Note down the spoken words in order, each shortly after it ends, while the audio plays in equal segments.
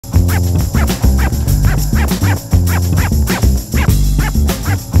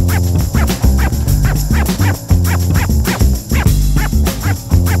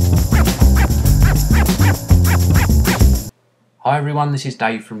Hi everyone, this is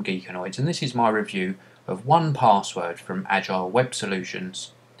Dave from Geekanoids and this is my review of 1Password from Agile Web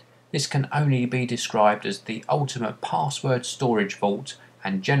Solutions. This can only be described as the ultimate password storage vault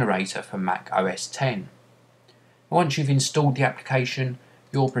and generator for Mac OS X. Once you've installed the application,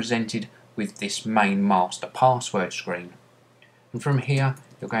 you're presented with this main master password screen. And from here,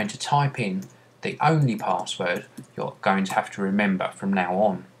 you're going to type in the only password you're going to have to remember from now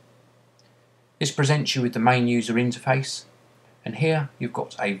on. This presents you with the main user interface. And here you've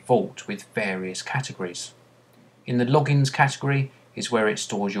got a vault with various categories. In the logins category is where it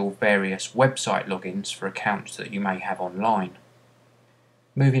stores your various website logins for accounts that you may have online.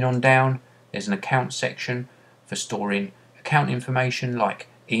 Moving on down, there's an account section for storing account information like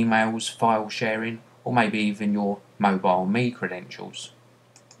emails, file sharing, or maybe even your mobile.me credentials.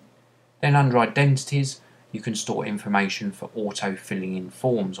 Then under identities, you can store information for auto-filling in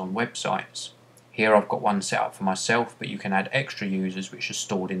forms on websites. Here I've got one set up for myself, but you can add extra users which are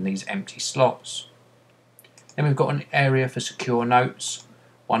stored in these empty slots. Then we've got an area for secure notes,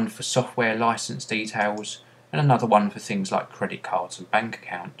 one for software license details, and another one for things like credit cards and bank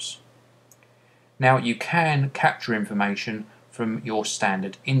accounts. Now you can capture information from your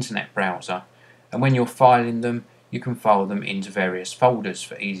standard internet browser, and when you're filing them, you can file them into various folders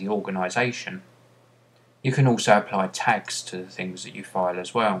for easy organisation. You can also apply tags to the things that you file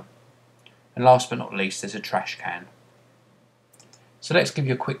as well. And last but not least, there's a trash can. So let's give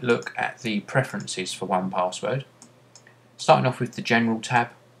you a quick look at the preferences for 1Password. Starting off with the General tab,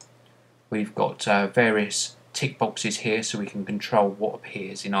 we've got various tick boxes here so we can control what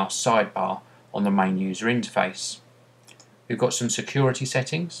appears in our sidebar on the main user interface. We've got some security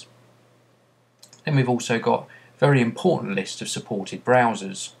settings. Then we've also got a very important list of supported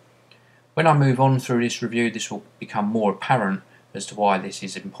browsers. When I move on through this review, this will become more apparent as to why this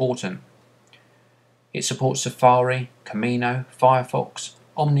is important. It supports Safari, Camino, Firefox,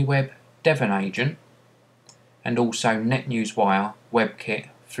 OmniWeb, Devon Agent, and also NetNewsWire, WebKit,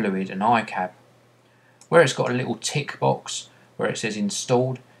 Fluid and iCab. Where it's got a little tick box where it says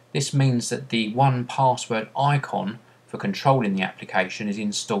installed, this means that the 1Password icon for controlling the application is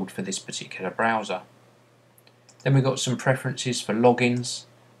installed for this particular browser. Then we've got some preferences for logins,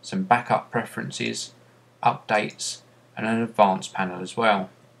 some backup preferences, updates, and an advanced panel as well.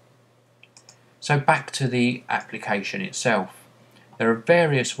 So back to the application itself. There are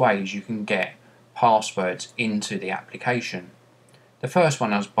various ways you can get passwords into the application. The first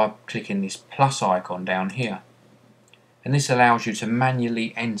one is by clicking this plus icon down here. And this allows you to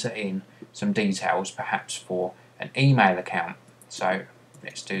manually enter in some details, perhaps for an email account. So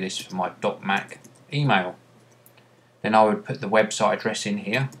let's do this for my .mac email. Then I would put the website address in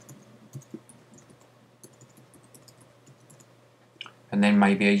here. And then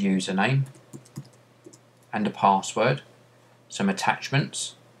maybe a username. And a password, some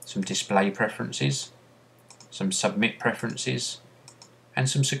attachments, some display preferences, some submit preferences, and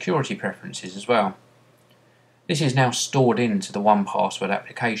some security preferences as well. This is now stored into the 1Password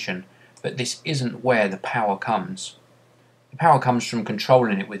application, but this isn't where the power comes. The power comes from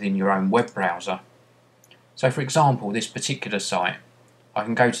controlling it within your own web browser. So for example, this particular site, I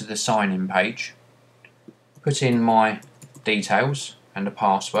can go to the sign in page, put in my details and a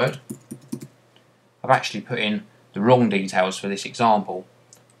password. I've actually put in the wrong details for this example,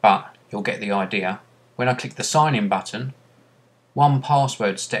 but you'll get the idea. When I click the sign in button,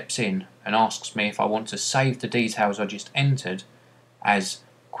 1Password steps in and asks me if I want to save the details I just entered as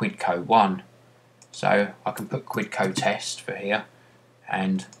quidco1. So I can put quidco test for here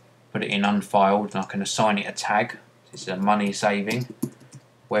and put it in unfiled, and I can assign it a tag. This is a money saving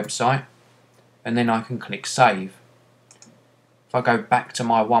website, and then I can click save. If I go back to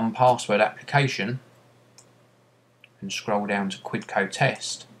my 1Password application and scroll down to quidco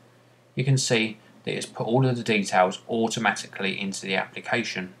test, you can see that it's put all of the details automatically into the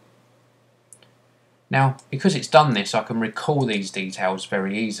application. Now, because it's done this, I can recall these details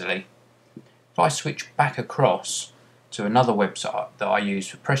very easily. If I switch back across to another website that I use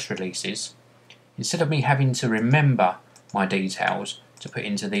for press releases, instead of me having to remember my details to put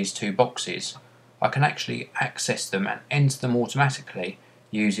into these two boxes, I can actually access them and enter them automatically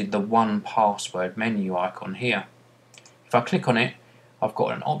using the 1Password menu icon here. If I click on it, I've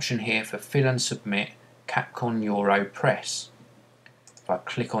got an option here for fill and submit Capcom Euro Press. If I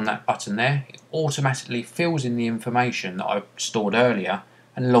click on that button there, it automatically fills in the information that I stored earlier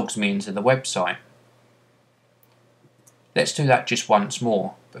and logs me into the website. Let's do that just once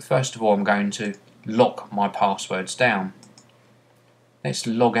more, but first of all I'm going to lock my passwords down. Let's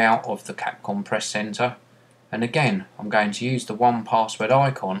log out of the Capcom Press Center, and again I'm going to use the 1Password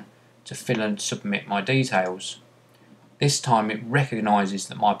icon to fill and submit my details. This time it recognises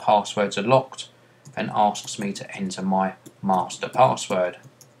that my passwords are locked and asks me to enter my master password.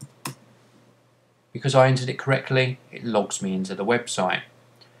 Because I entered it correctly, it logs me into the website.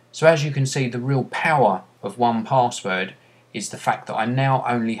 So as you can see, the real power of 1Password is the fact that I now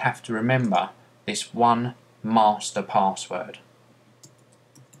only have to remember this one master password.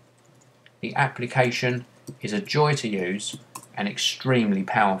 The application is a joy to use and extremely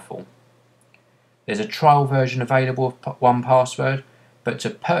powerful. There's a trial version available of 1Password, but to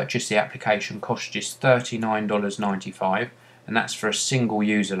purchase the application costs just $39.95, and that's for a single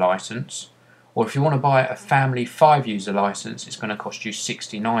user license. Or if you want to buy a family 5-user license, it's going to cost you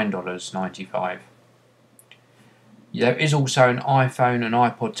 $69.95. There is also an iPhone and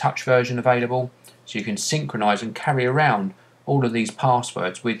iPod Touch version available, so you can synchronise and carry around all of these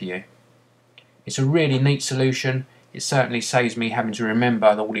passwords with you. It's a really neat solution. It certainly saves me having to remember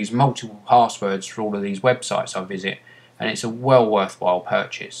all these multiple passwords for all of these websites I visit, and it's a well worthwhile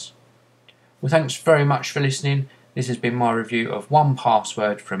purchase. Well, thanks very much for listening. This has been my review of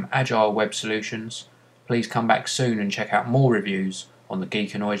 1Password from Agile Web Solutions. Please come back soon and check out more reviews on the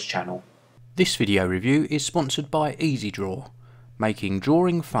Geekanoids channel. This video review is sponsored by EasyDraw, making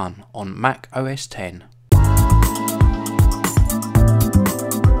drawing fun on Mac OS X.